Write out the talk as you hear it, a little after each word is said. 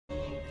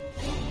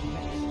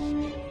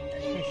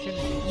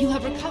You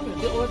have recovered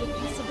the Orb of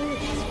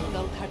Possibilities from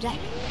Gul Kardec.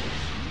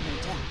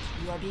 No doubt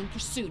you are being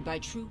pursued by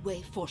True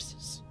Way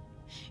forces.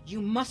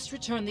 You must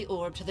return the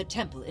orb to the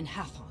temple in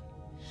Hathon.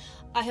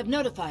 I have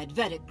notified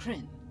Vedic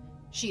Kryn.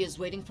 She is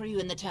waiting for you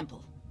in the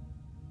temple.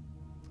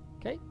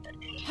 Okay.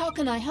 How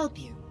can I help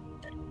you?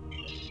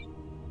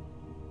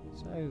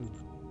 So,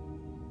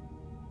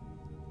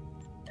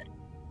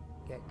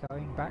 get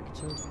going back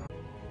to...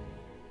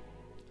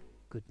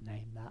 Good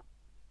name, that.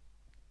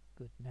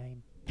 Good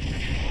name.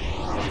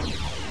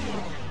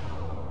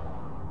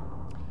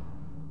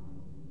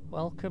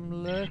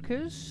 Welcome,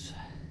 lurkers.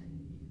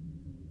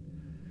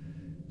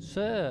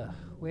 Sir,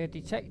 we're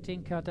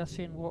detecting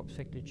Cardassian warp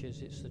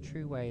signatures. It's the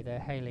True Way. They're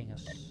hailing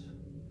us.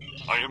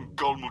 I am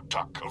Gul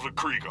Mutak of the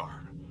Kriegar,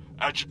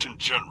 Adjutant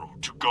General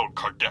to Gul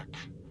Kardec.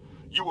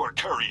 You are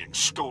carrying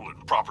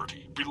stolen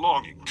property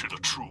belonging to the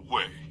True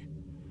Way.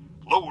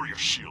 Lower your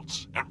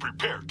shields and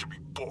prepare to be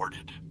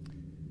boarded.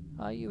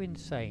 Are you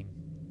insane?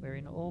 We're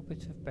in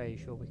orbit of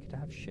Bajor. We could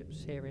have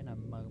ships here in a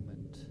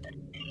moment.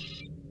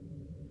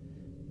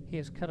 He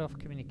has cut off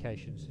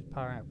communications with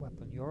power out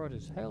weapon. Your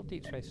orders. Hail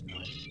Deep Space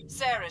Nine.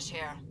 Sarah's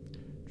here.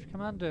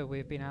 Commander,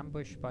 we've been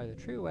ambushed by the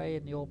True Way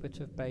in the orbit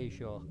of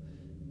Bajor.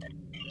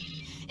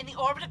 In the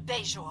orbit of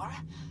Bajor?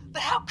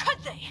 But how could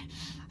they?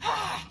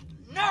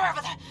 Nerve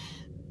of the...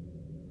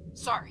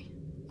 Sorry,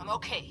 I'm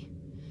okay.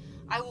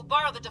 I will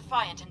borrow the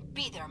Defiant and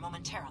be there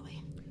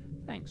momentarily.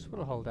 Thanks,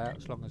 we'll hold out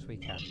as long as we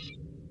can.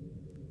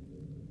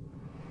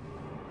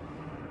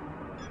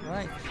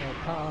 Right, so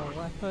power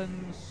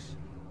weapons.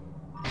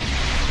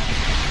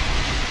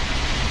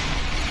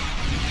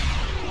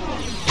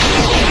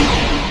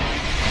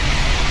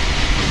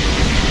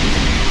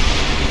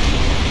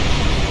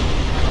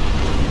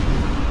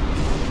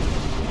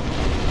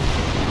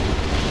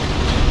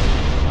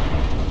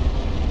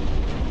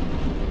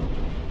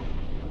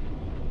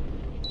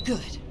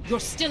 Good. You're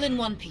still in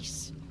one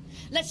piece.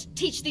 Let's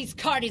teach these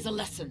Cardis a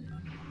lesson.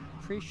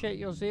 Appreciate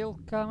your zeal,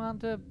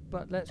 Commander,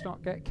 but let's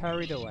not get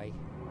carried away.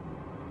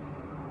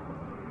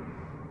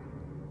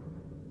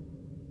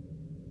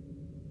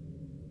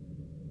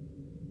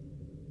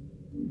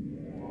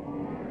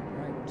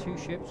 Right, two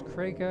ships,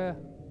 Krieger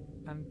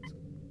and...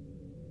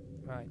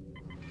 Right.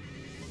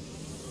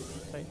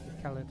 Take the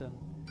Caledon.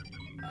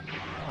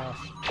 Pass.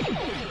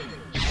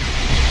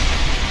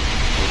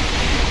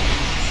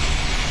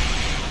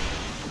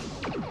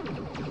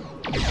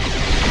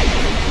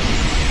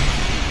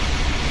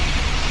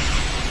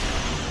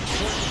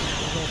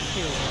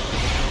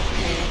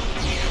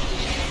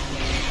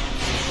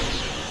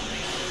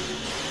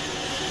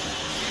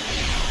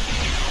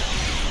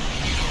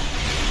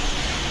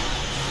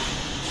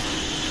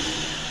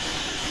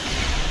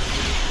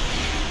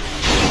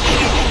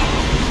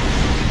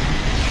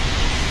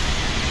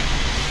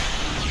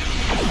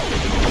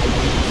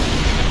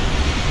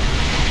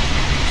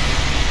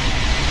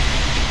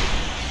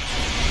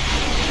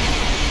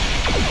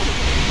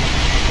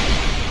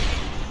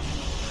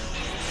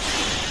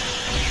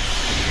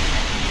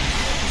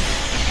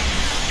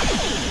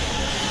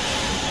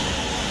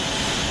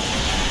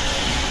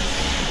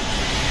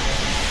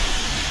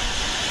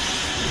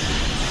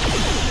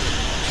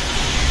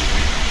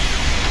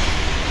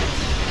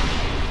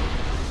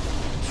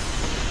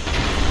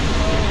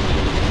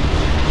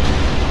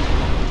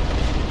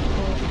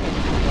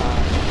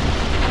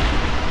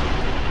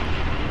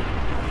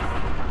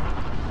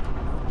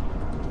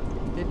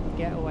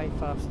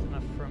 Fast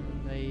enough from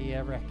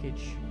the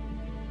wreckage.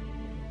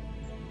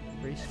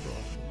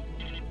 Respawn.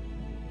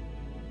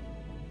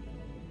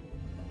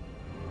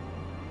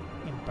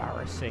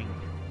 Embarrassing.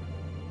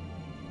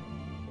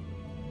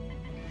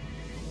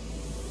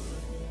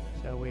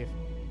 So we've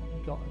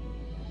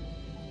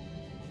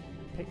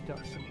picked up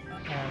some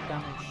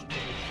damage to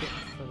the ship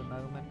for the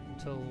moment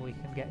until we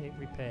can get it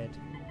repaired.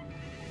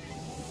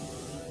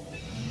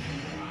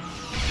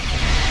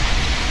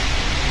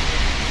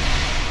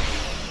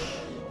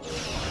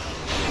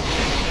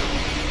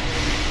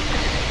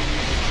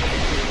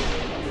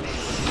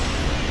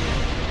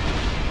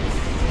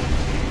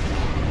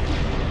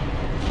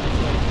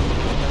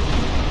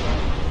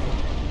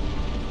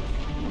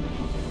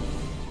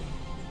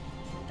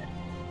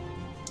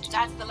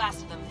 That's the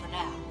last of them for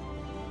now.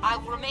 I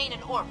will remain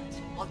in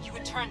orbit while you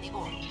return the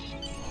orb.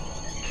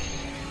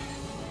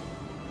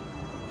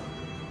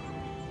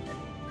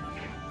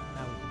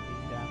 Now we can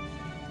beam down.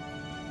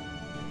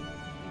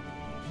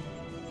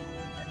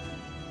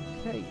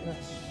 Okay,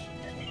 that's...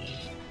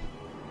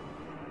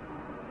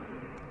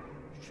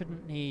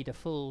 Shouldn't need a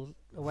full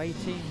away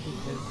team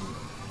because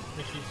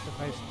this is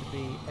supposed to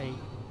be a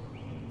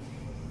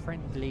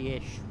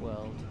friendly-ish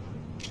world.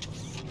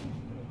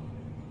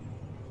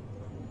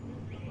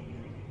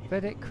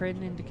 Vedic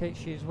Kryn indicates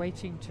she is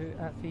waiting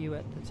for you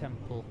at the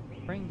temple.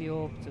 Bring the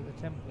orb to the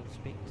temple and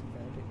speak to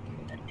Vedic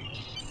Kryn.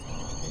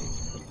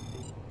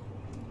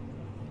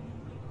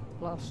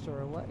 Blast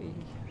her away.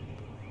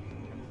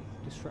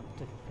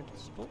 Disruptive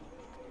principle.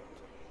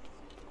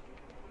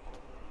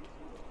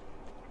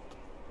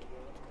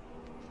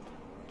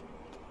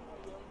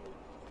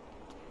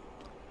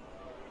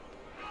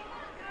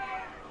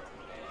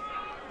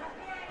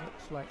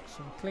 like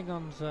some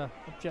Klingons are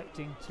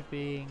objecting to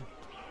being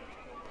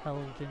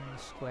held in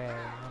the square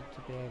and want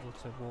to be able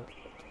to walk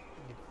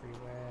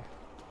everywhere.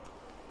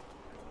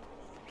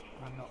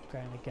 I'm not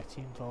going to get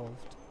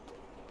involved.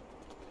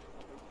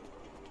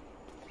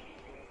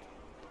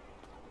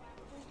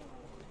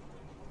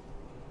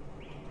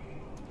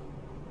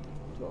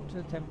 Talk to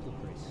the temple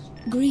priest.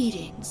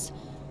 Greetings.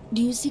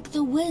 Do you seek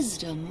the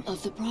wisdom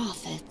of the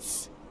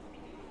prophets?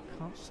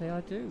 Can't say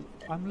I do.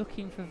 I'm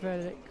looking for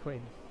Vedic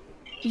Quinn.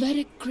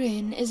 Vedic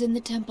Kryn is in the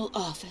temple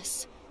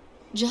office,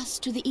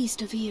 just to the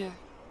east of here.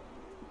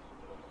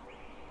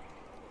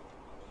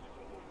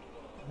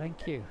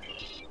 Thank you.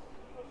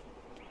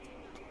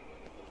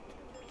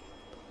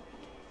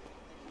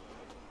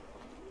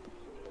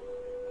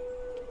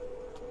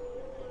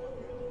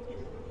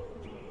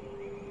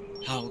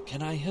 How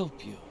can I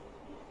help you?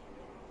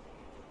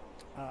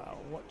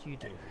 What do you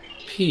do?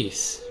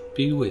 Peace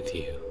be with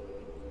you.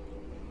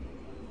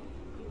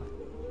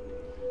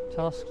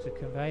 Tasked to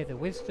convey the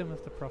wisdom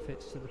of the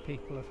prophets to the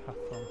people of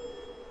Hathon.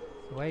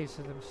 The ways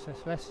of the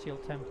celestial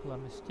temple are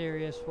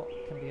mysterious. What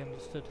can be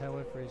understood,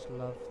 however, is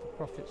love. The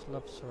prophet's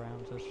love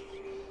surrounds us.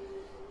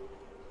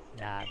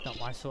 Nah, not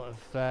my sort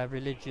of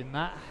religion,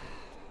 that.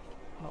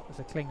 Not as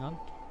a Klingon.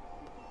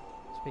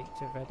 Speak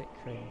to Vedic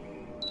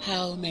Kryn.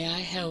 How may I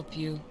help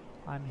you?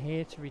 I'm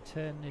here to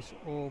return this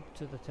orb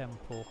to the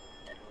temple.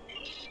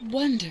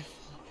 Wonderful.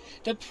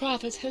 The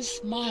prophets have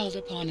smiled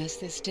upon us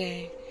this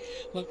day.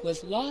 What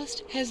was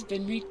lost has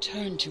been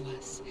returned to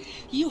us.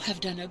 You have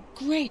done a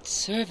great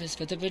service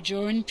for the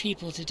Bajoran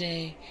people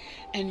today,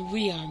 and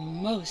we are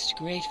most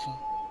grateful.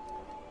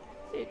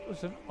 It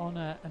was an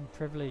honor and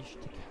privilege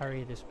to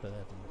carry this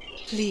burden.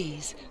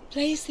 Please,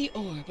 place the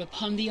orb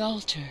upon the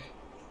altar.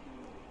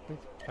 With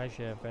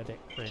pleasure, Vedic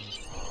Kryn.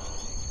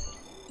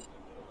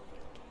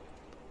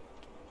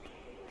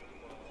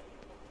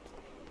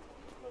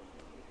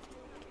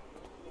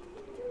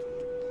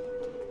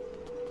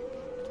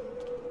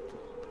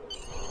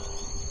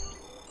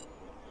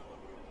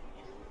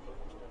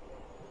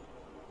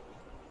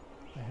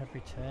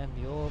 Return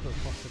the orb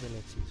of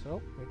possibilities.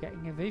 Oh, we're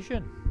getting a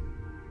vision.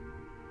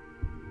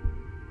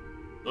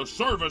 The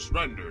service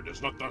rendered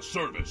is not the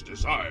service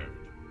desired.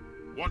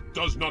 What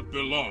does not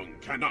belong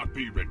cannot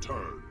be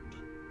returned.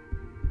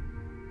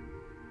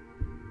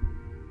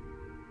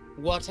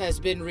 What has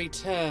been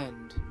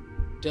returned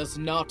does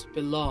not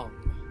belong.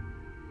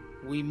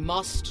 We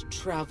must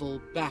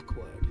travel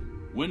backward.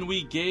 When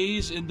we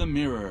gaze in the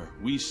mirror,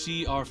 we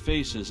see our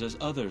faces as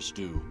others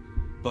do,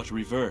 but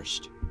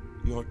reversed.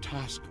 Your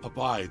task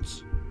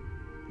abides.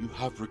 You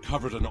have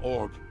recovered an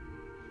orb.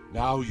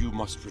 Now you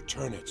must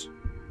return it.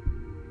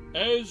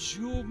 As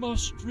you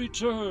must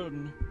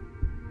return.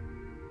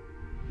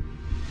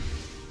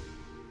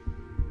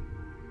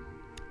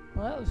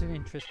 Well, that was an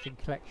interesting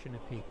collection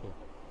of people.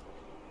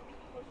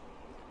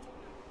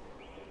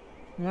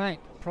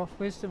 Right,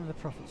 wisdom of the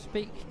prophet.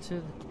 Speak to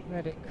the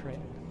Vedic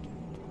Kryn.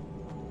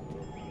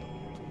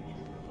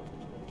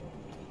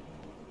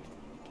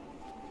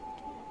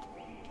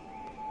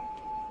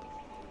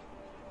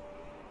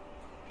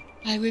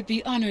 I would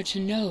be honored to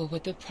know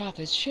what the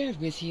prophets shared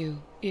with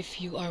you,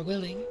 if you are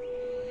willing.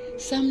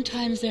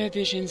 Sometimes their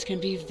visions can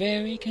be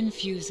very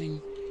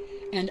confusing,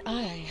 and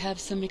I have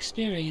some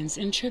experience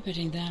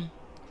interpreting them.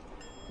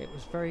 It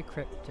was very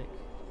cryptic,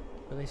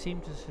 but they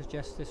seemed to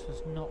suggest this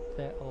was not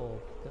their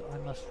orb, that I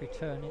must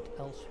return it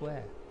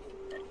elsewhere.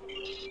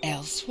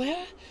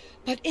 Elsewhere?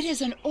 But it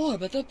is an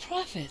orb of the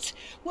prophets.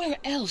 Where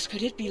else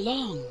could it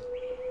belong?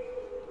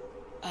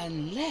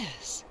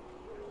 Unless...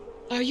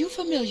 Are you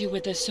familiar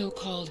with the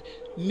so-called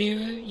mirror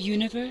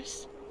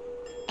universe?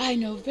 I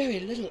know very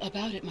little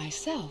about it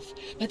myself,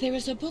 but there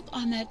is a book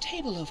on that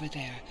table over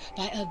there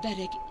by a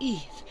Vedic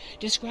Eth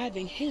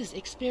describing his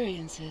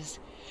experiences.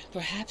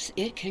 Perhaps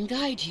it can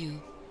guide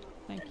you.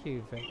 Thank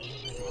you, Vedic.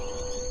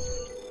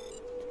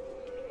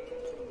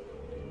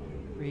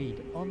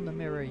 Read On the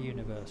Mirror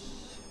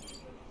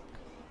Universe.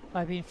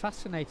 I've been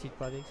fascinated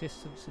by the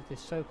existence of this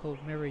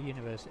so-called mirror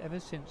universe ever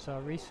since our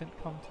recent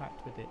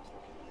contact with it.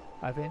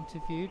 I've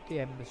interviewed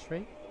the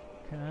emissary,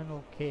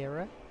 Colonel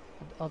Kira,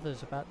 and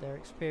others about their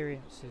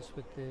experiences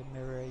with the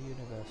mirror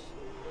universe.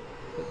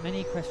 But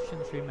many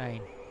questions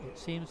remain. It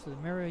seems the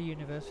mirror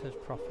universe has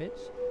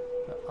prophets,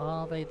 but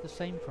are they the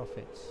same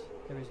prophets?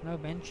 There is no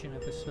mention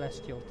of a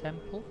celestial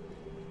temple,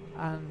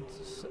 and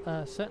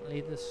certainly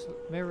the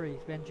mirror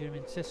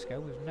Benjamin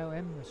Sisko was no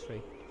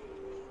emissary.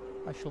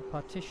 I shall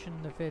petition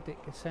the Vedic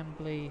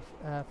Assembly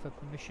for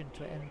permission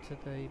to enter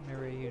the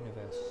mirror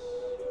universe.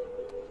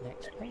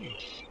 Next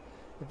page.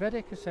 The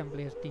Vedic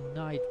Assembly has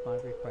denied my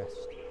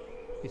request.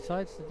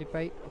 Besides the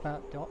debate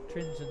about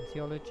doctrines and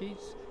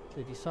theologies,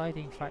 the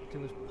deciding factor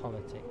was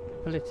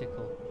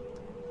political.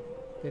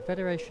 The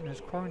Federation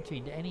has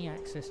quarantined any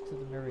access to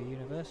the mirror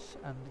universe,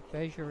 and the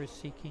Bajor is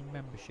seeking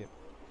membership.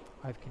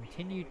 I've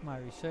continued my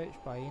research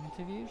by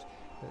interviews,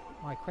 but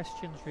my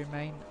questions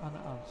remain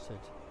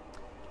unanswered.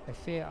 I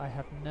fear I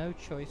have no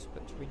choice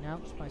but to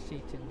renounce my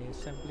seat in the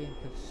Assembly and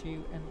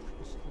pursue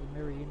entrance to the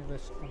mirror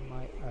universe on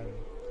my own.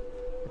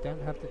 I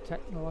don't have the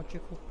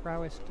technological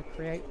prowess to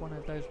create one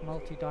of those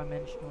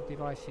multi-dimensional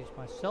devices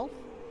myself,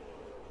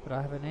 but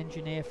I have an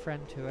engineer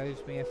friend who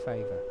owes me a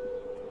favour.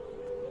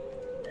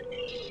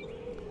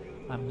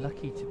 I'm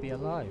lucky to be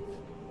alive.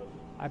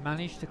 I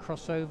managed to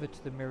cross over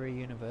to the Mirror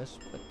Universe,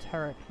 but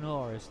Terek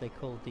Nor, as they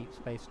call Deep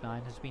Space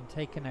Nine, has been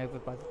taken over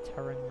by the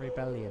Terran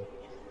Rebellion.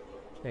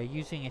 They're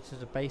using it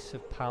as a base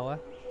of power,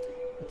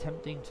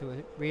 attempting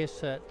to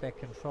reassert their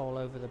control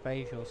over the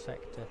Bajor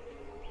sector.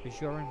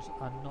 Bajorans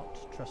are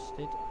not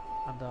trusted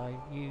and are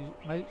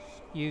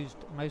used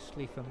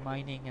mostly for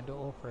mining and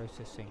ore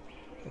processing,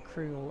 a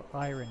cruel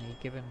irony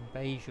given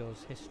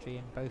Bajor's history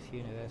in both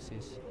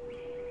universes.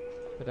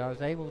 But I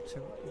was able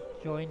to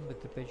join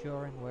with the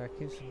Bajoran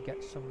workers and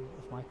get some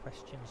of my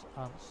questions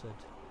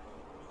answered.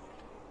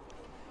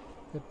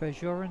 The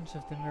Bajorans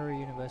of the Mirror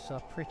Universe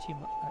are pretty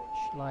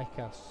much like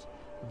us,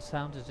 and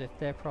sound as if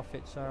their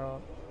prophets are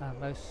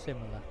most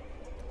similar.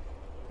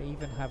 They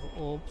even have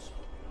orbs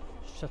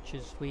such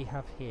as we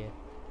have here.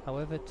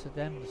 However, to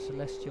them the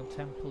Celestial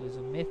Temple is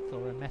a myth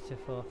or a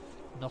metaphor,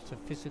 not a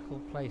physical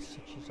place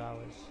such as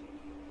ours.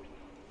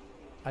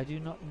 I do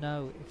not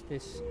know if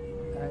this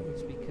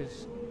is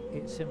because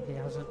it simply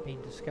hasn't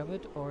been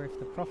discovered, or if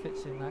the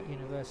prophets in that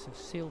universe have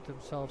sealed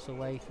themselves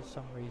away for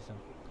some reason.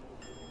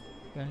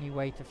 The only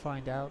way to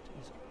find out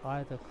is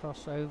either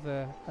cross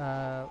over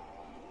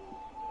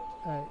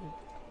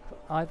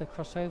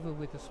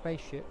with a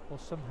spaceship or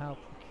somehow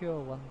procure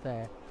one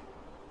there.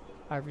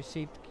 I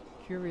received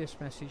a curious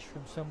message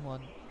from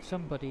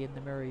somebody in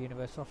the Mirror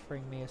Universe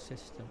offering me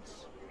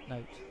assistance.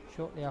 Note: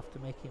 shortly after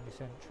making this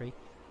entry,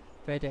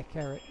 Vedek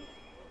Eric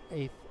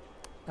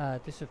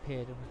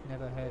disappeared and was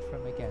never heard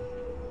from again.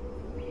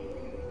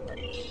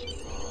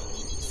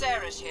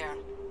 Sarah's here.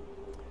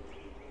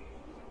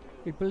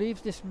 We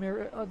believe this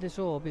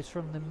orb is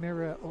from the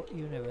Mirror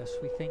Universe.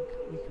 We think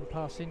we can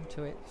pass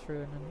into it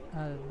through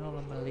an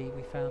anomaly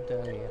we found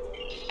earlier.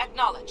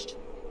 Acknowledged.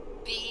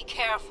 Be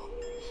careful.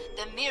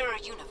 The Mirror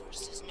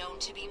Universe is known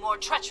to be more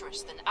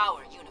treacherous than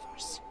our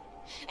universe,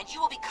 and you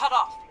will be cut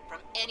off from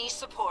any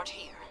support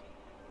here.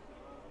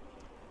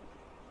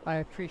 I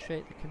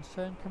appreciate the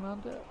concern,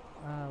 Commander.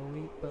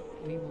 But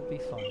we will be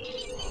fine.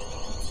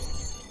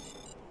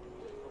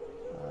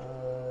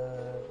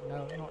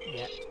 No, not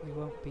yet. We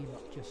won't be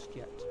just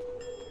yet.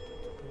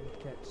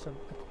 We'll get some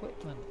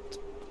equipment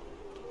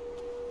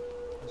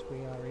as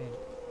we are in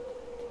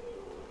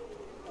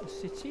a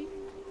city.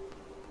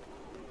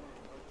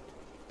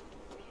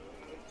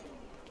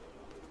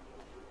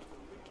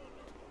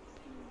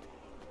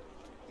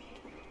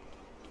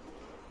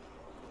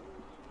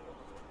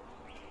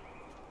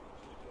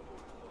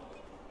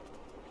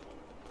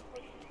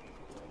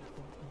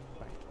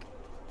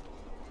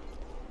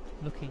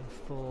 Looking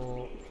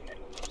for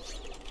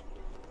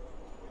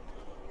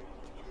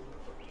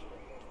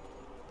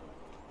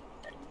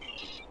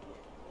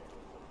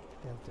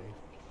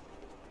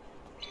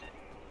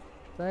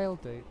they'll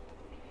do. Okay.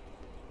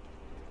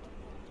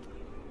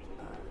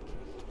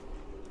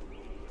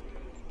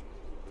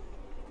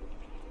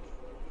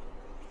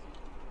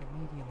 The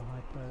medium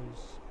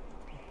hypos,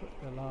 I'll put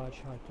the large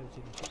hypos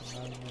in for the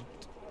moment.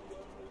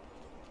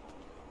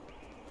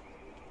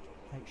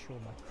 Make sure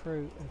my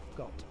crew have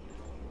got.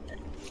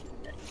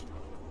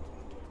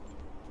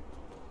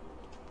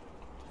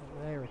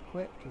 They're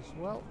equipped as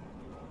well.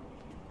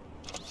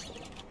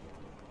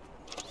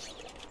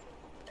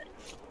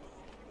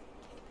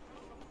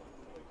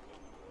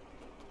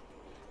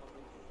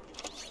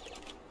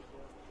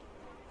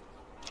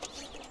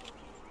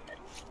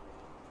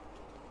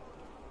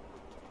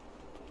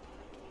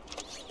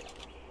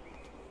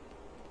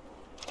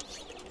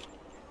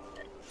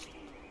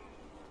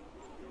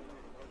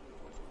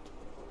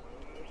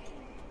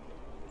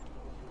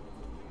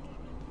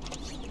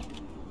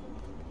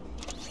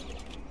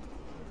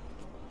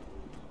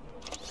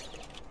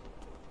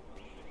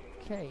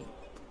 Okay.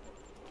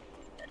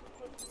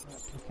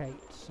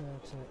 Replicate to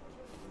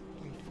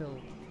refill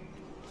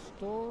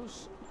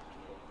stores.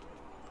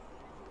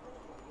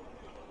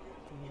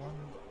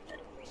 One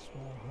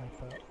small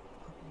hyper.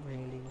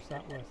 Really, was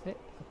that worth it?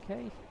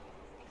 Okay.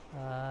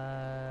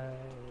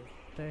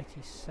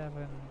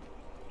 37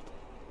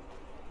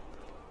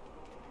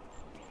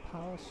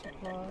 power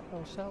supply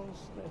or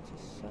cells.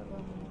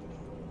 37.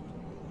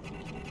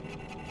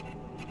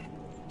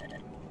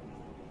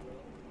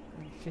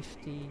 And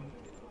 15.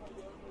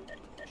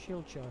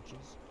 Shield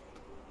charges.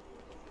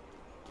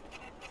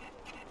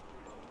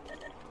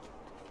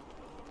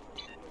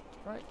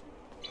 Right.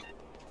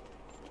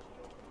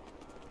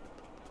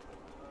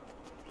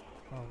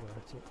 While we're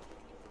at it,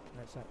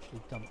 let's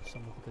actually dump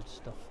some of the good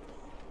stuff.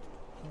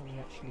 Oh, we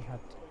actually had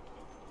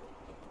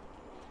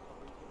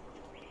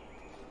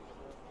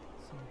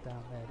some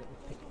down there that we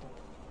picked up.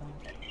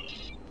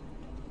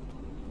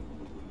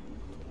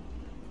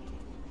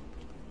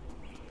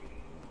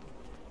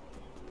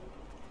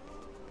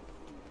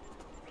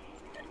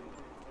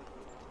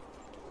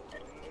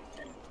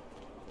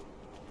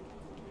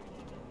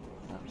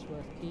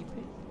 Worth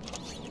keeping.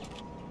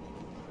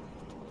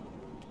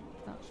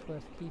 That That's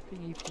worth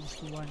keeping, even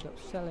if you wind up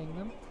selling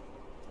them.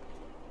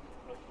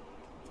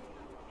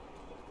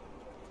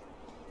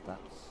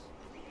 That's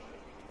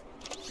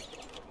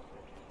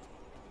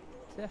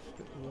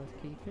definitely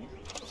worth keeping.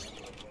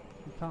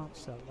 You can't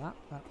sell that.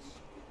 That's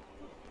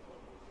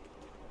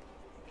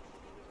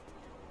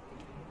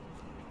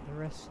the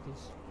rest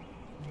is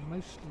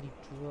mostly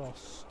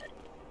dross.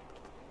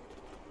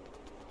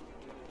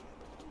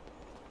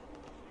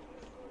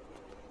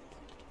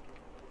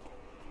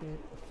 Here,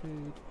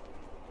 food.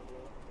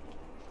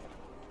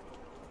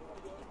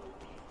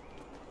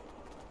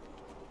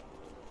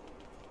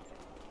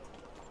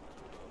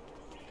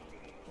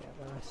 Yeah,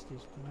 the rest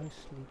is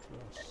mostly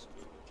dross.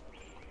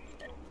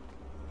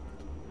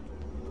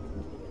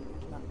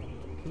 That one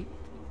will keep.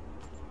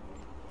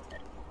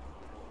 Not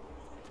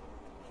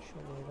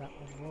sure where that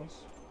one was.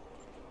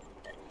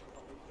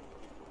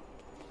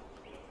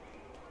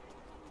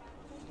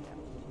 Yeah.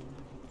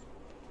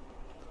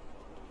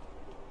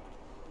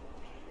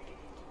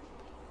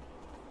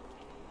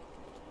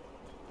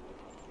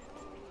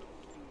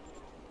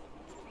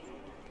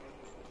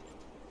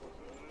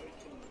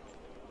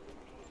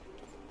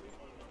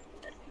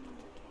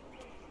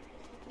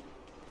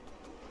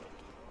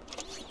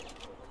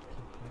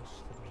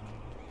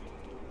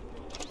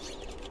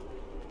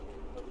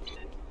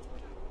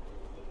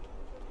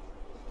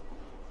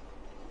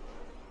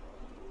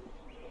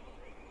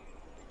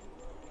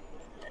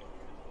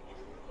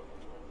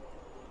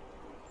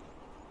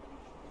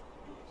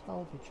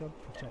 Salvage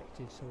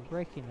unprotected, so we're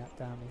breaking that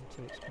down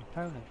into its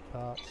component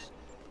parts.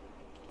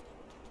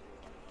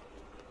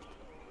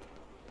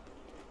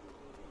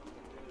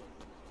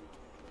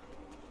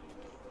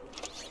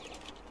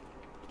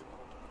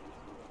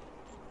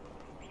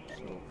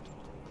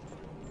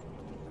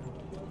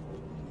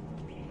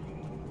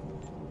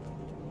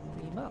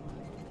 Beam up.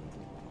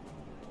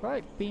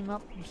 Right, beam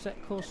up and set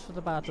course for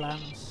the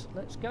Badlands.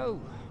 Let's go!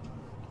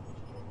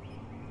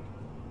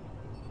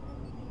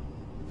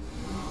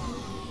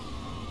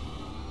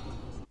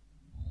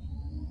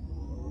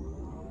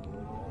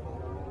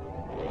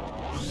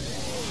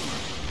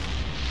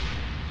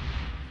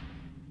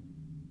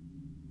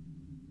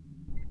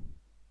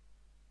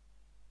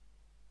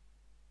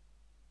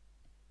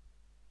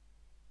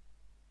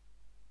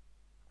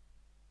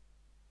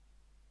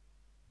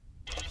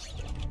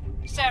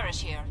 Sarah's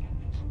here.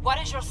 What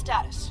is your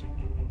status?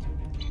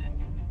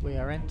 We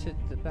are entered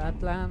the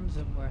Badlands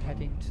and we're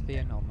heading to the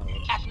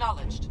anomaly.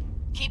 Acknowledged.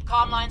 Keep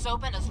comm lines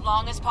open as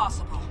long as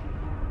possible.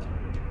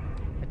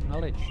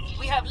 Acknowledged.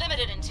 We have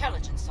limited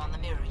intelligence on the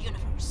Mirror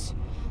Universe,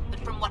 but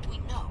from what we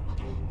know,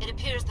 it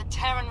appears the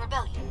Terran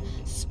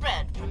Rebellion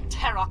spread from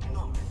Terok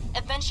North,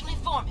 eventually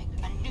forming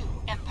a new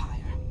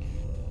empire.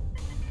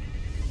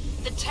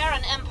 The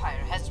Terran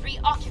Empire has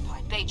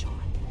reoccupied Bajor.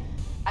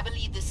 I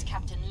believe this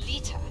Captain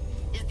Lita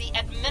is the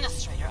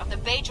administrator of the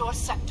Bajor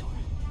sector.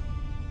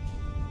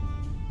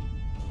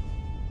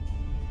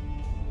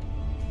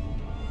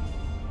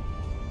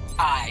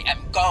 I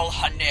am Gul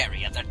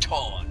Haneri of the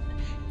Torn,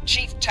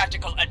 Chief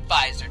Tactical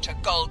Advisor to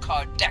Gul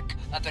Kardec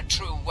of the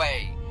True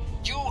Way.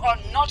 You are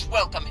not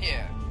welcome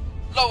here.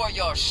 Lower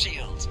your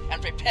shields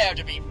and prepare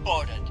to be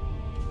boarded.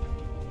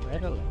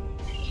 Red alert.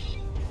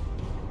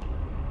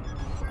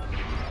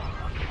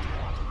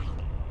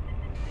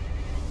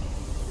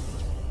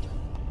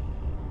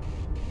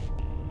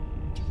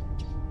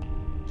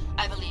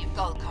 I believe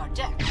Gul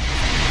Kardec.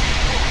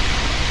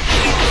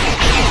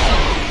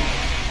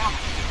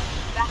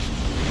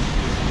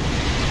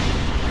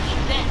 He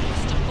then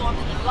used to form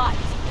an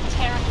alliance with the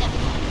Terran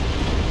Empire.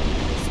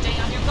 Stay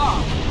on your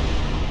guard.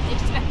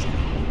 Expect it.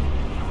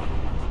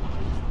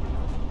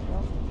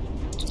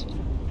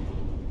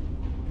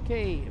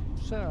 Okay,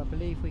 so I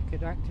believe we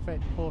could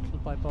activate the portal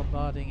by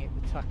bombarding it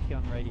with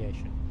tachyon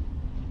radiation.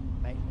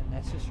 Make the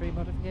necessary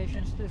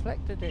modifications to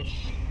deflect the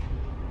dish.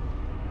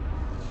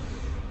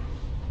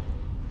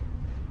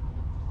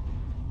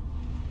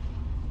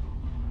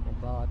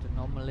 Bombard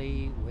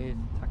anomaly with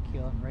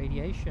tachyon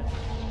radiation.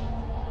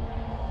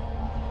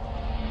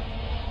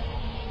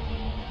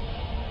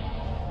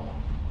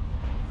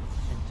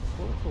 Enter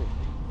portal.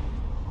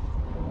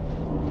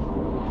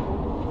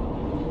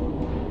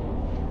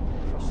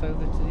 Cross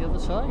over to the other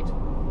side.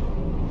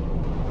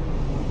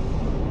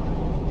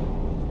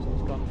 So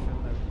it's gone from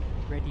a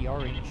reddy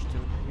orange to a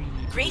greeny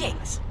blue.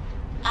 Greetings.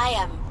 I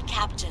am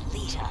Captain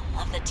Lita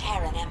of the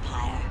Terran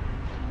Empire.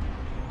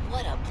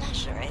 What a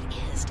pleasure it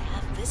is to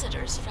have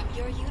visitors from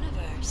your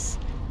universe.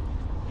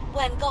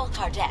 When Gul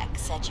Kardec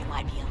said you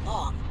might be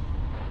along,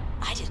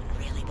 I didn't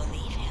really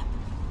believe him.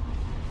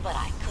 But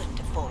I couldn't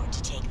afford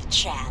to take the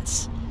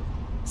chance.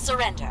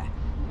 Surrender,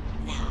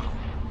 now,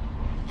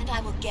 and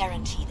I will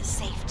guarantee the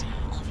safety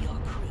of your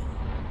crew.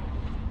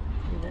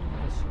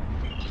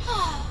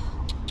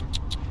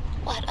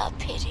 What a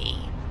pity.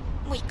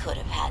 We could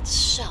have had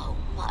so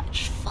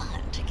much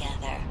fun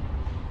together.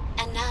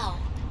 And now,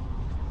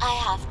 I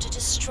have to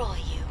destroy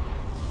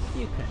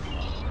you. You can.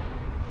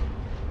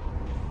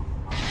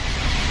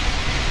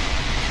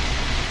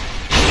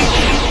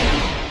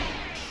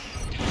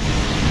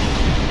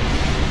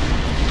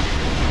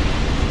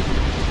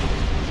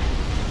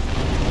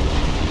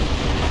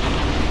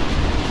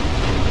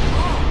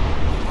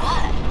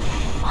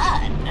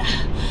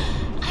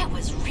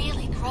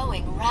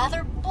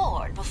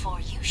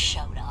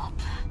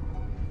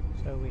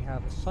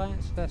 have a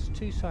science vest,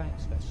 2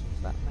 science vessels.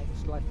 That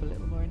makes life a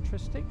little more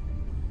interesting.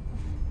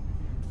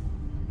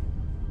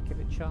 Give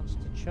it a chance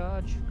to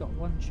charge. Got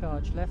 1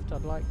 charge left.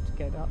 I'd like to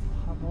get up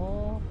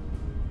more.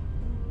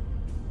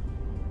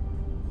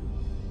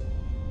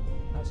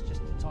 That's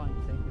just a time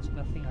thing. There's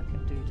nothing I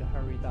can do to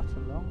hurry that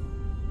along.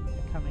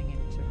 They're coming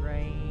into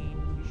range.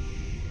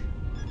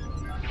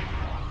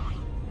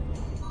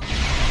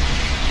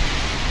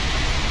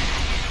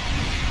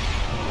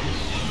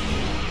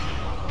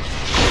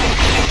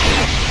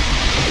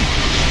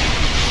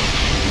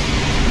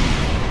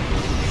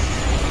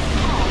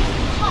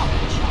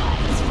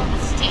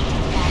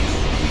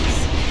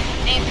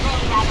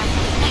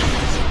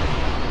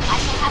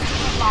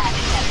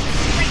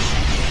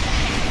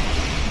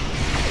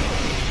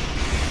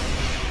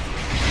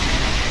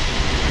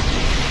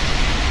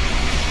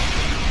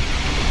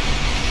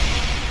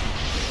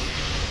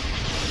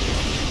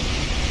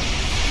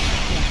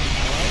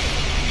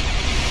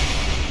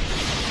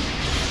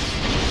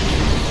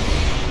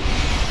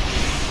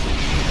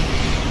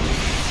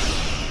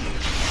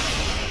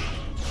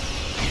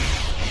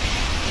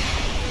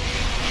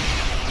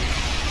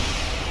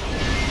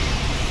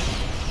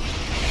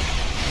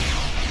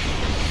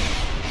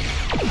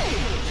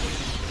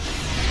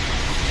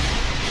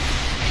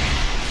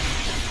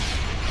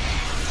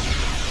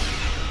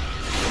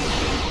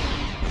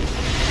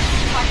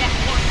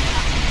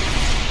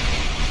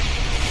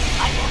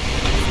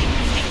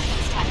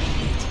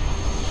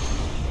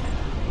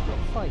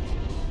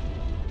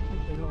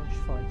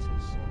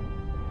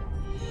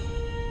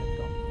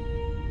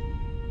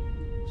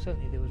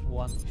 Certainly there was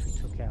one which we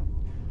took out.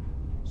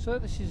 So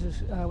this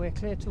is we're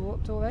clear to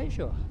warp to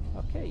Azure.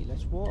 Okay,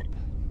 let's warp.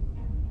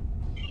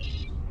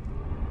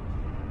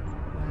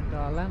 And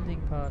our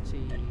landing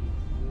party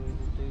will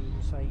do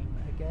the same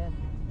again.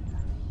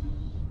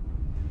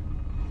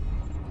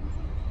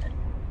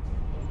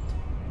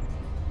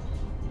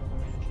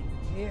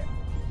 Here.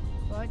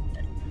 Right.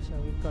 So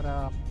we've got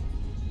our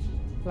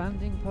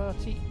landing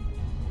party.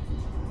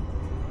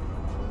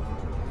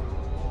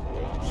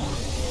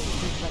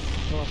 2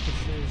 technical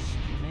officers,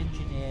 an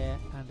engineer,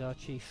 and our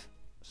chief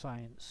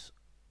science.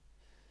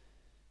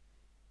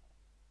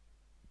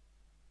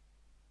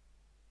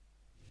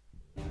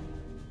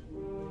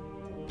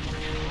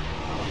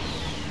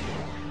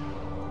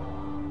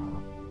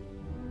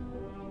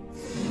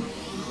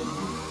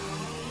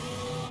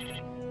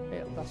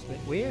 Yeah, that's a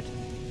bit weird,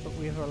 but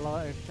we've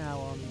arrived now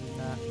on.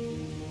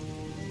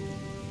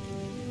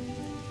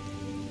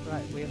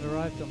 Right, we have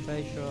arrived on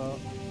Bajor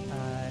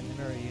in the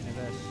Mirror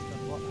Universe.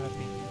 What I've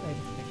been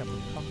able to pick up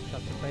from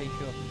contact of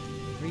Bajor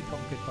was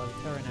reconquered by the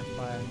Terran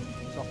Empire and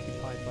is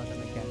occupied by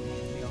them again. We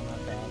should be on our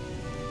guard.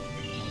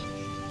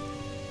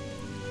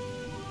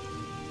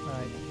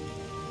 Right.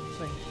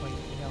 Same point,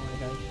 we don't want to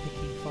go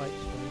picking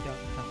fights where we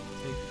don't have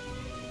to.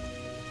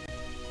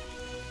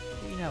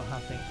 We know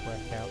how things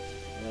work out.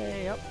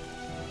 Way up.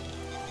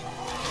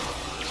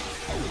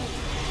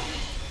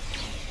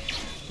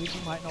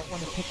 People might not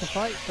want to pick a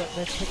fight, but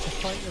let's pick a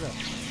fight with us.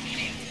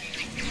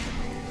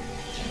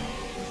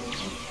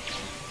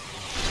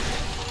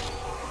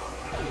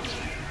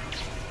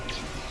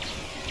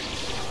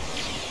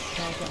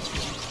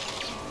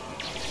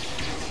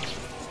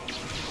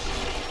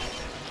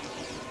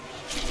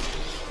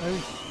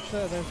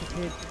 Those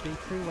appeared to be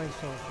three-way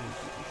soldiers.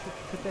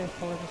 Could they have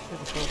followed us through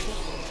the portal?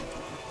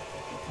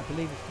 I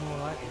believe it's more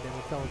likely they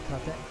were Dargh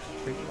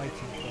Cardassian troop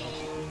waiting for us.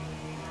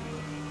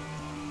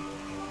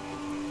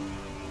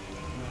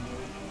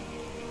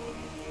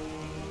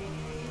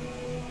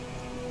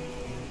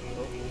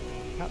 Oh,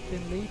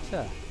 Captain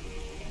Lita.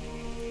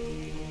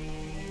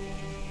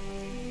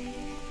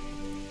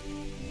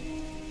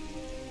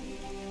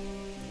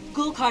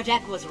 Gul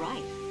Kardec was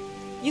right.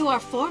 You are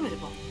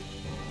formidable,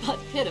 but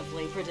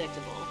pitifully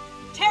predictable.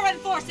 Terran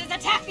forces,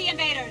 attack the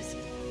invaders!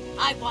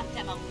 I want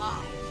them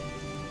alive.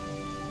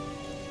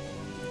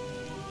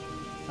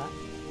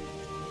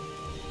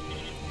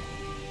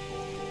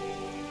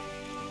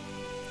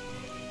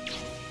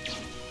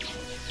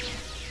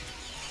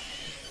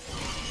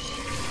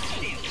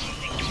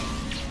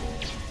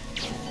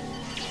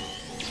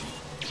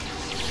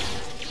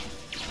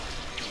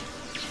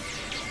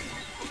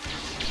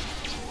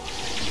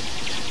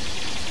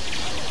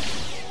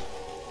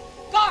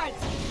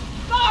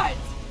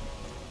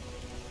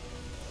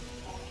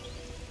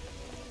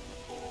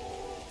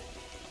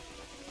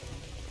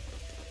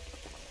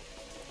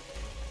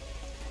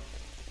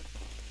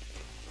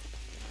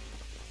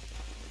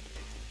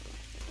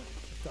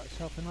 Got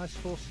yourself a nice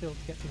force field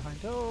to get behind.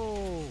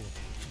 Oh!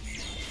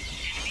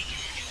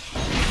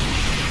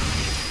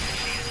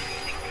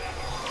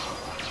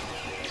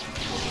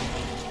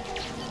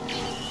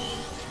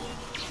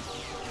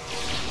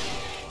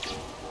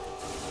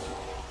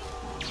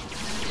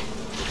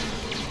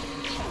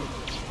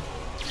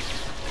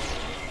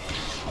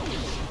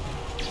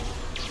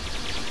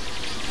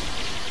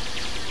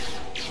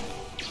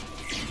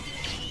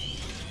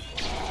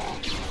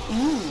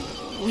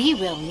 We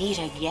will meet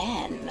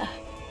again.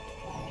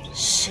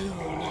 Soon.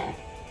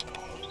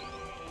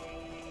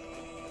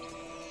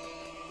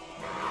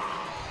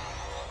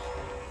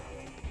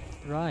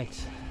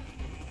 Right.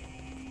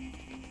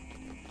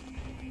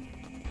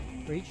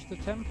 Reach the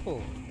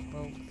temple.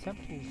 Well, the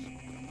temple's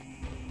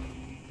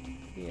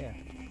here.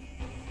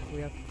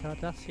 We have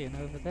Cardassian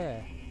over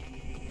there.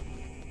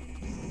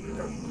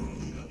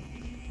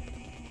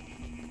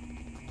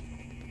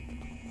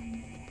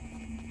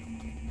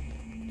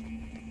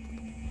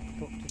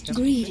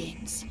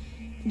 Greetings.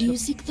 Do you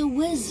seek the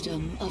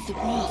wisdom of the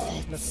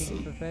prophets?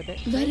 Looking for Vedic?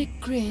 Vedic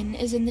Grin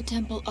is in the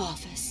temple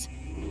office,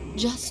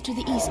 just to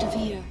the east of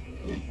here.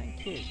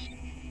 Thank you.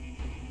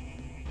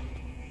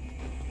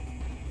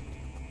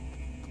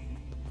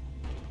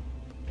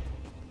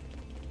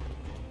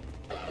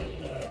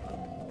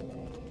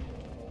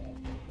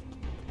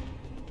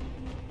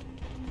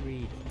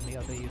 Read from the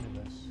other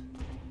universe.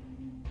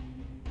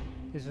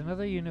 There's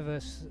another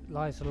universe that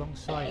lies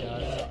alongside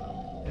ours.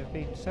 There have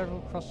been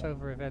several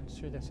crossover events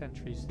through the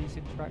centuries. These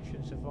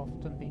interactions have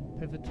often been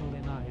pivotal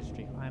in our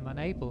history. I am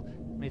unable,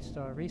 amidst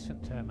our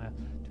recent turmoil,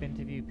 to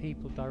interview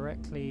people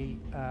directly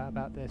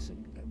about their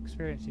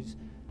experiences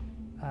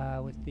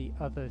with the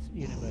other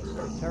universe.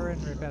 The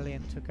Terran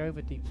Rebellion took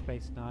over Deep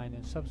Space Nine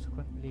and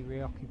subsequently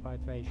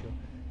reoccupied Vajor,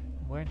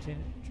 and weren't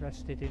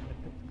interested in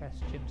the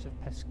questions of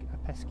a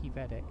pesky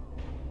Vedic.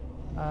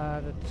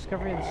 The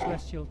discovery of the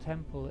Celestial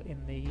Temple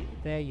in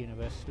their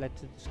universe led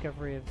to the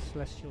discovery of the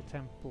Celestial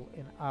Temple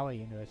in our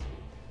universe.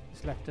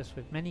 This left us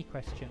with many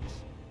questions.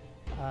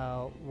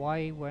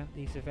 Why weren't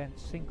these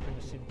events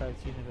synchronous in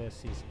both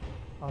universes?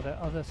 Are there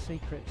other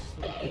secrets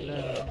that we could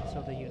learn in this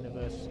other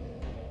universe?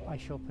 I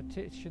shall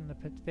petition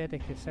the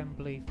Vedic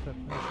Assembly for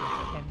permission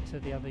to enter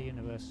the other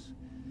universe.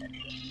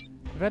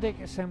 The Vedic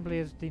Assembly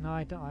has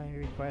denied my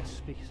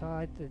request.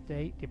 Beside the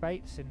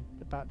debates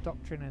about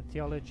doctrine and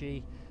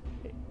theology,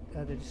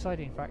 the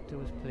deciding factor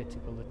was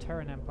political. The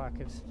Terran Empire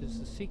considers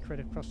the secret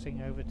of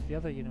crossing over to the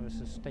other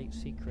universe a state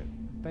secret.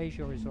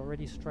 Bajor is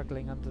already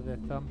struggling under their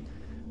thumb,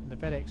 and the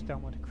Vedics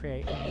don't want to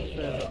create any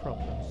further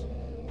problems.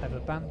 I've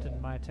abandoned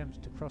my attempts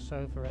to cross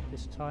over at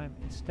this time.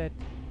 Instead,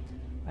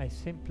 I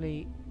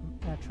simply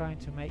trying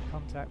to make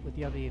contact with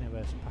the other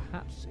universe.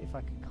 Perhaps if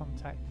I could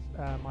contact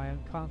my own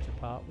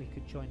counterpart, we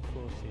could join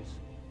forces.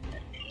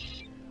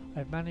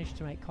 I've managed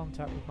to make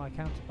contact with my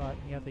counterpart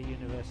in the other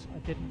universe. I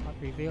didn't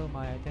reveal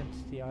my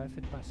identity. I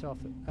offered myself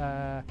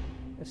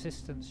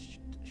assistance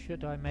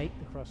should I make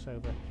the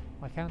crossover.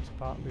 My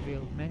counterpart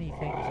revealed many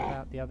things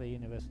about the other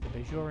universe. The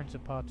Bajorans are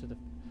part of the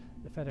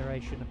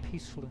Federation, a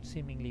peaceful and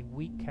seemingly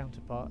weak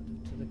counterpart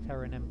to the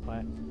Terran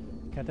Empire.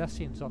 The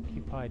Cardassians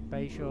occupied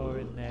Bajor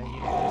in their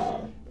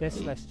universe. Their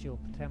celestial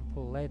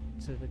temple led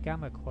to the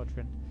Gamma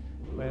Quadrant,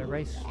 where a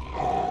race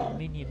called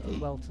Dominion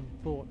dwelt and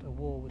fought a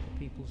war with the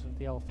peoples of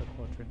the Alpha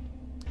Quadrant.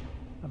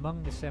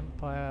 Among this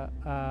empire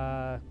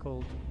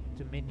called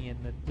Dominion,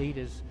 the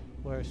leaders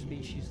were a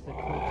species that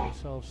called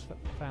themselves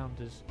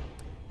Founders,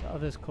 the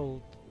others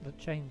called the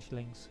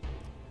Changelings.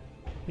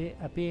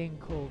 A being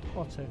called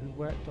Otto, who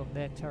worked on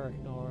their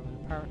Terranorum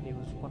and apparently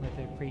was one of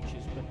their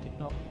creatures but did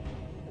not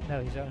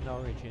know his own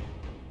origin.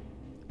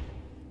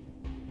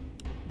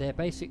 Their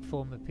basic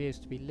form appears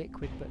to be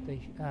liquid, but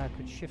they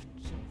could shift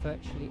to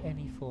virtually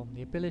any form.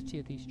 The ability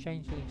of these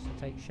changelings to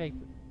take shape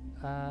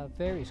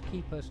various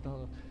key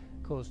personnel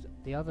caused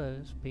the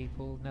others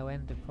people no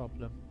end of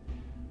problem.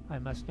 I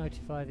must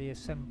notify the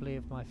assembly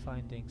of my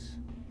findings.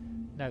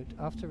 Note,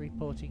 after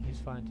reporting his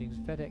findings,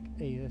 Vedic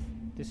either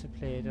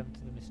disappeared under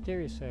the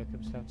mysterious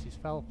circumstances.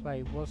 Foul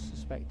play was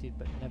suspected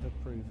but never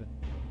proven.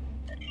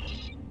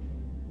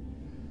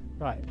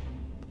 Right,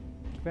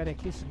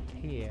 Vedic isn't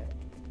here.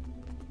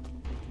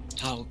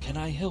 How can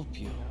I help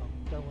you?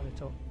 No, don't want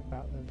to talk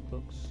about those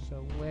books. So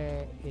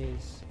where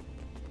is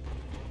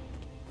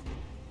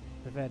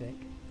the Vedic?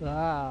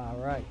 Ah,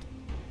 right.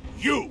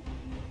 You!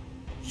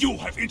 You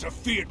have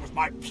interfered with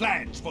my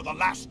plans for the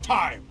last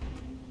time!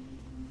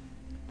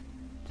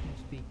 Seems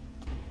to be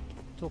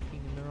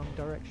talking in the wrong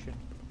direction.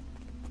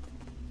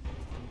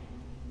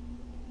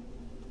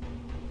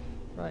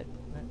 Right,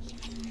 let's...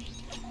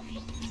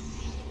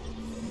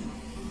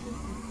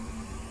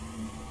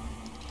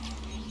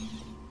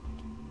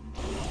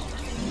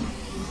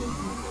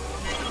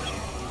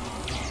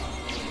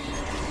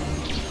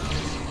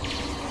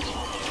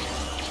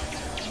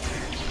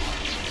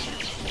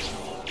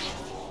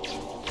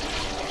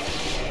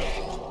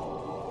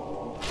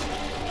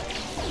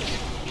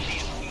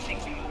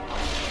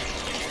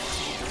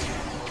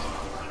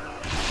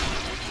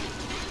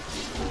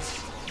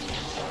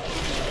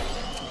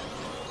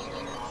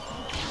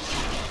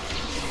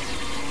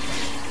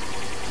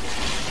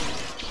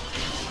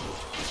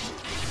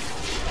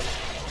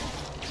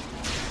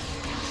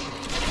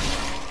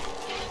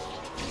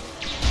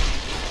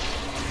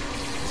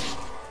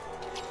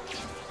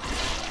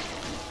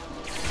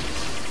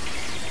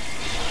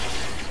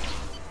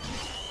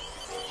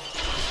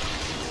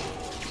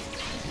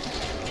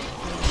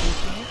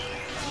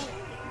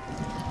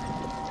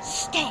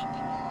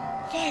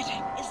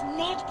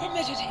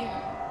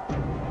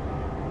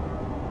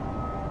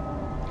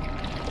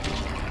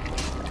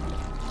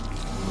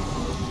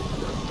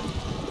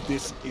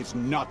 This is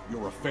not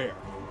your affair.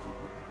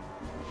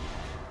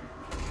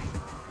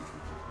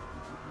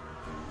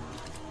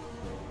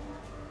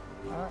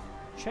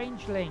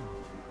 Changeling.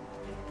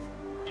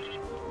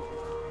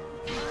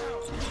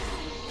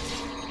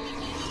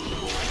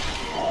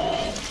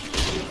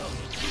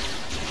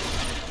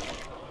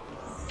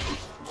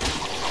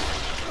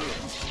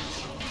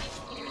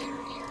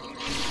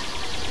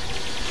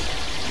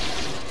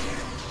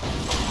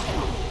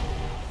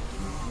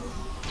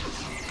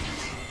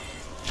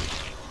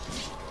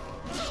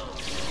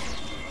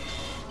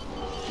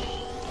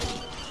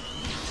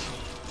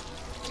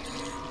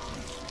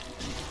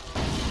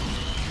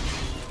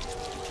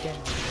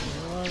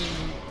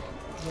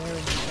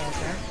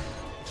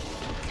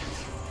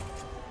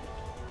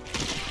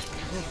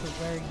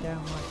 Wearing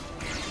down my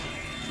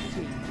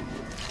teeth.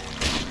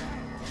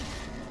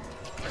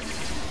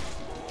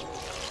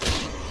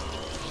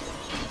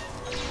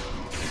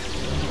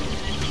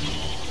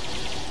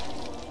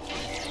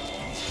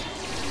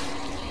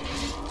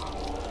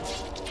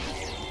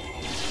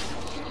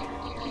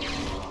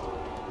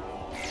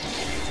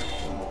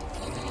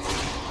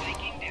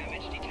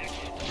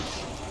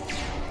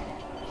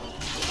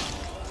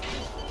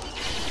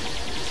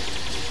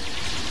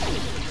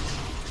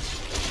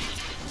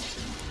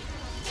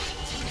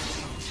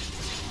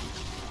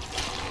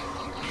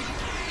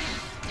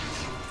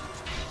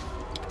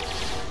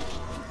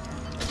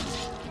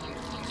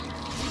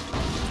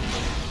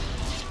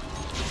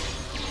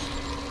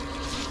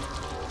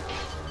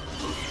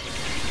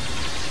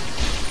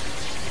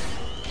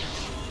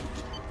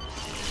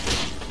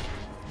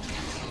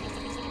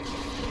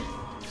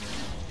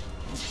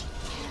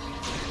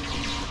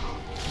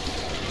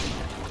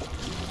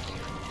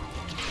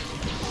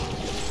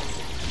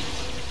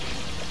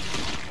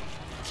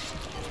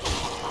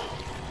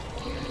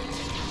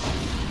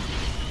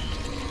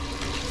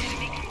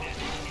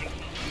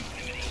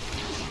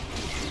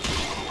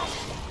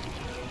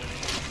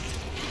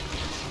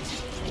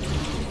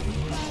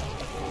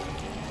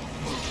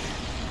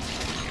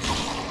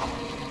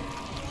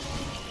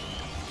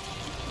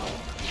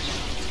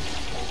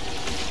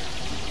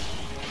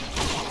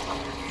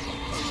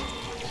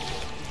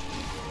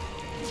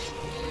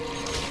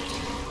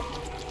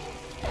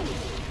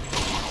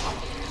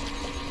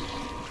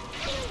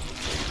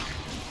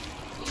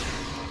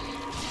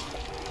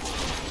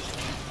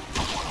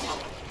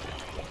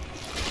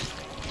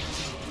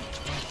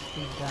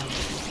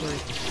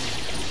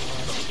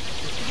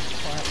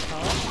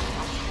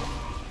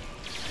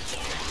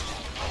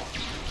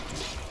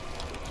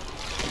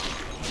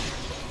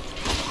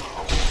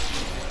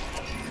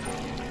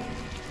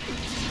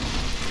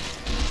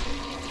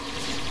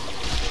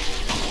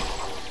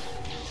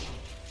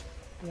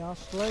 We are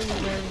slowly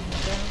wearing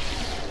them down.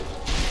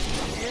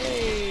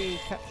 Yay!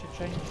 Capture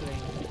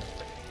changeling.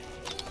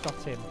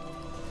 Got him.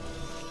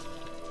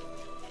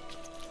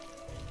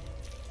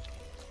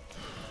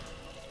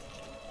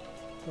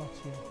 Got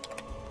him.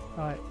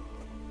 Right.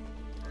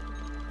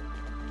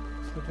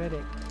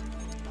 Slovedic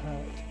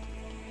hurt.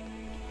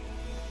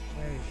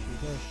 Where is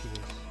she? There she is.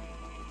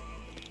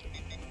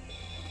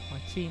 My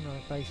team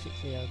are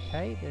basically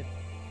okay. They're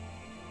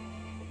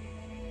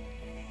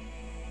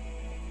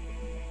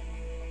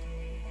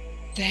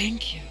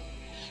Thank you.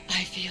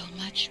 I feel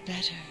much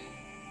better.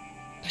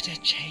 But a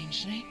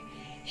changeling?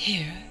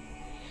 Here?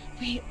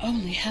 We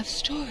only have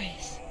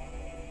stories.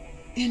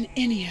 In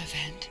any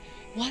event,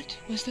 what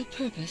was the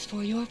purpose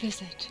for your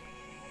visit?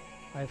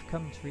 I've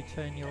come to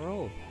return your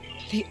orb.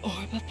 The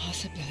Orb of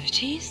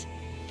Possibilities?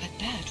 But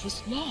that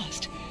was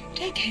lost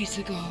decades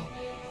ago,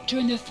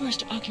 during the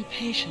first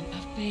occupation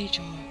of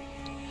Bajor.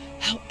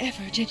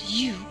 However did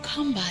you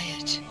come by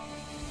it?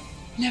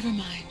 Never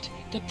mind.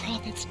 The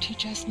prophets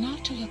teach us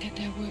not to look at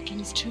their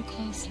workings too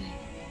closely.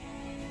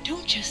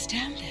 Don't just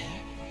stand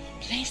there.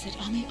 Place it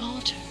on the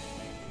altar.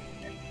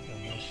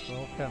 You're most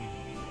welcome.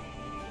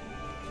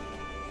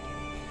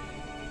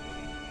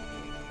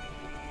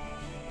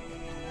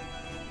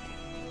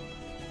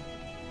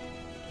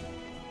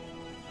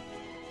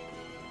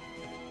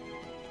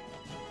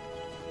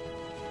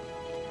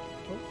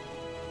 Oh.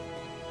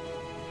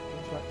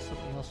 Looks like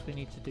something else we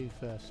need to do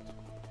first.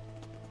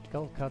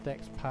 Gul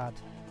Kardek's pad.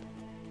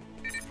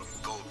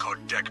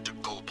 Cardassian to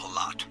Gul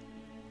Palat.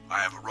 I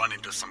have run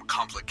into some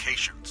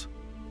complications.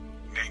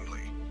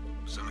 Namely,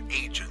 some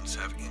agents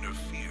have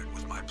interfered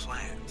with my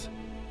plans.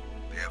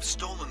 They have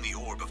stolen the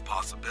Orb of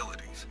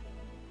Possibilities.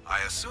 I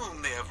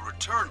assume they have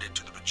returned it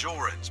to the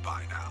Bajorans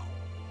by now.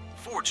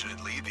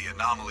 Fortunately, the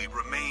anomaly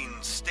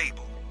remains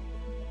stable.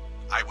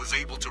 I was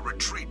able to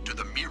retreat to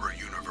the Mirror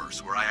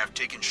Universe, where I have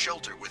taken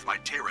shelter with my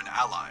Terran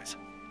allies.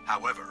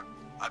 However,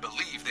 I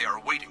believe they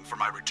are waiting for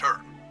my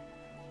return.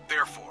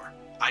 Therefore,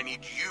 I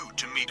need you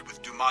to meet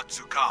with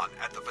Dumatsu Khan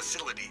at the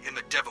facility in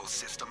the Devos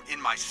system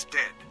in my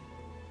stead.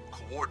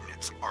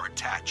 Coordinates are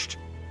attached.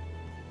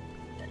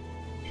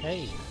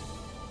 Hey.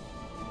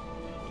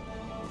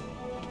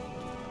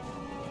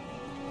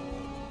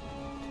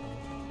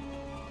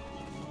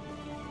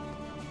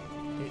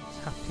 It's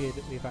happier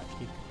that we've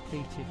actually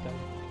completed them.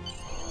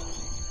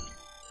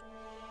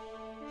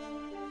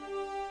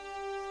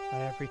 I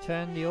have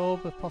returned the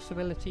Orb of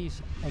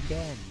Possibilities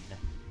again.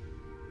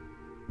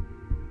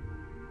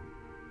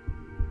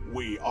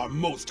 We are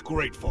most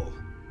grateful.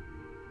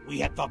 We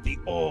had thought the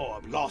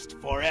orb lost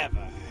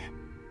forever.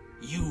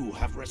 You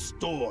have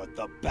restored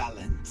the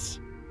balance.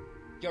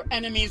 Your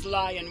enemies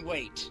lie in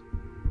wait.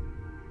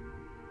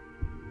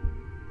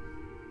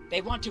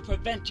 They want to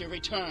prevent your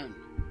return.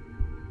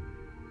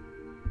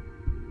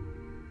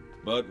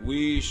 But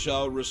we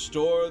shall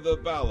restore the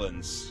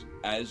balance,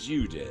 as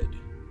you did.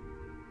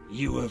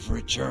 You have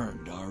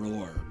returned our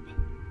orb.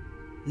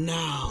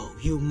 Now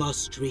you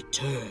must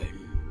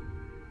return.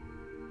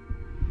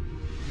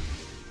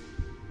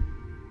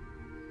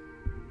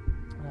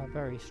 A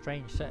very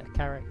strange set of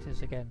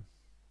characters again.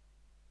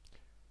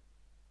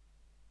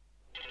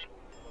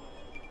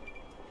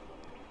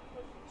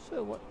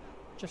 So what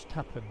just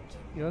happened?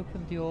 You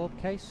opened the orb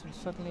case and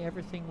suddenly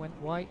everything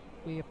went white.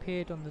 We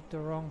appeared on the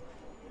Dargh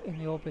in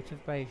the orbit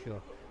of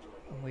Bajor,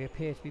 and we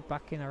appear to be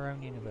back in our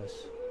own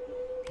universe.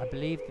 I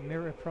believe the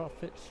Mirror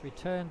Prophets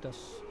returned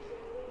us.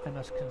 I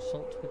must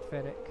consult with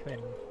Vedek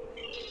Krim.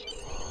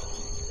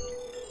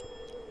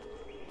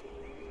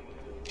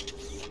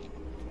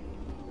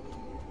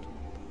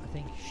 I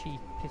think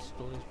sheath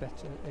pistol is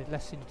better,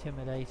 less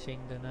intimidating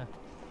than a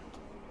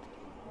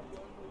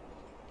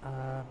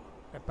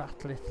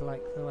bat'leth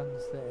like the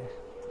ones there.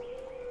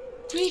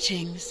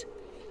 Greetings.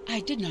 I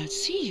did not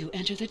see you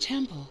enter the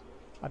temple.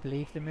 I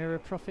believe the Mirror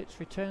Prophets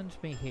returned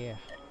me here.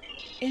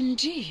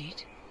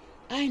 Indeed.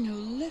 I know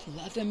little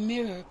of the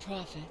Mirror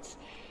Prophets,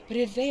 but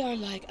if they are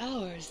like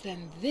ours,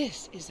 then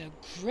this is a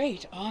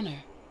great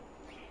honor.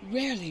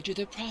 Rarely do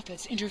the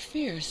Prophets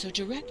interfere so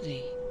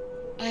directly.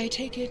 I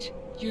take it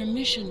your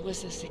mission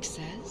was a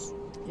success?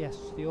 Yes,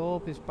 the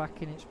orb is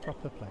back in its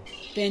proper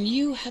place. Then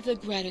you have the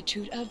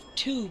gratitude of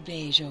 2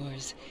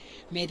 Bajors.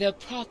 May the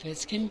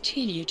Prophets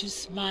continue to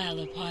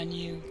smile upon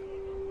you.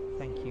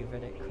 Thank you,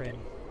 Vedek Krim.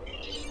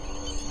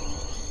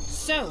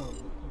 So,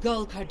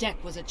 Gul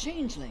Kardec was a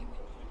changeling.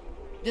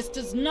 This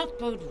does not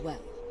bode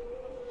well.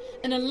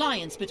 An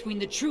alliance between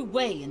the True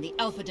Way and the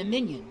Alpha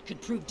Dominion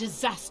could prove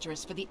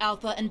disastrous for the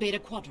Alpha and Beta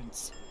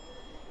Quadrants.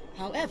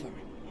 However,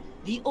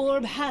 the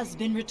orb has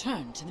been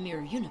returned to the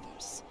Mirror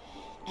Universe,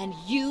 and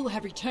you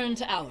have returned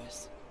to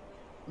ours.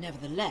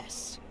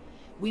 Nevertheless,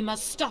 we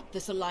must stop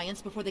this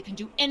alliance before they can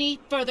do any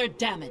further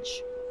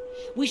damage.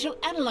 We shall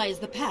analyze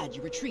the pad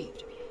you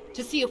retrieved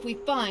to see if we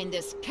find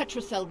this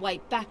Ketracel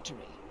White factory.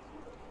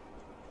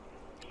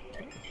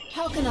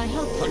 How can I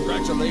help you?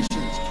 Congratulations,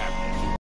 Captain.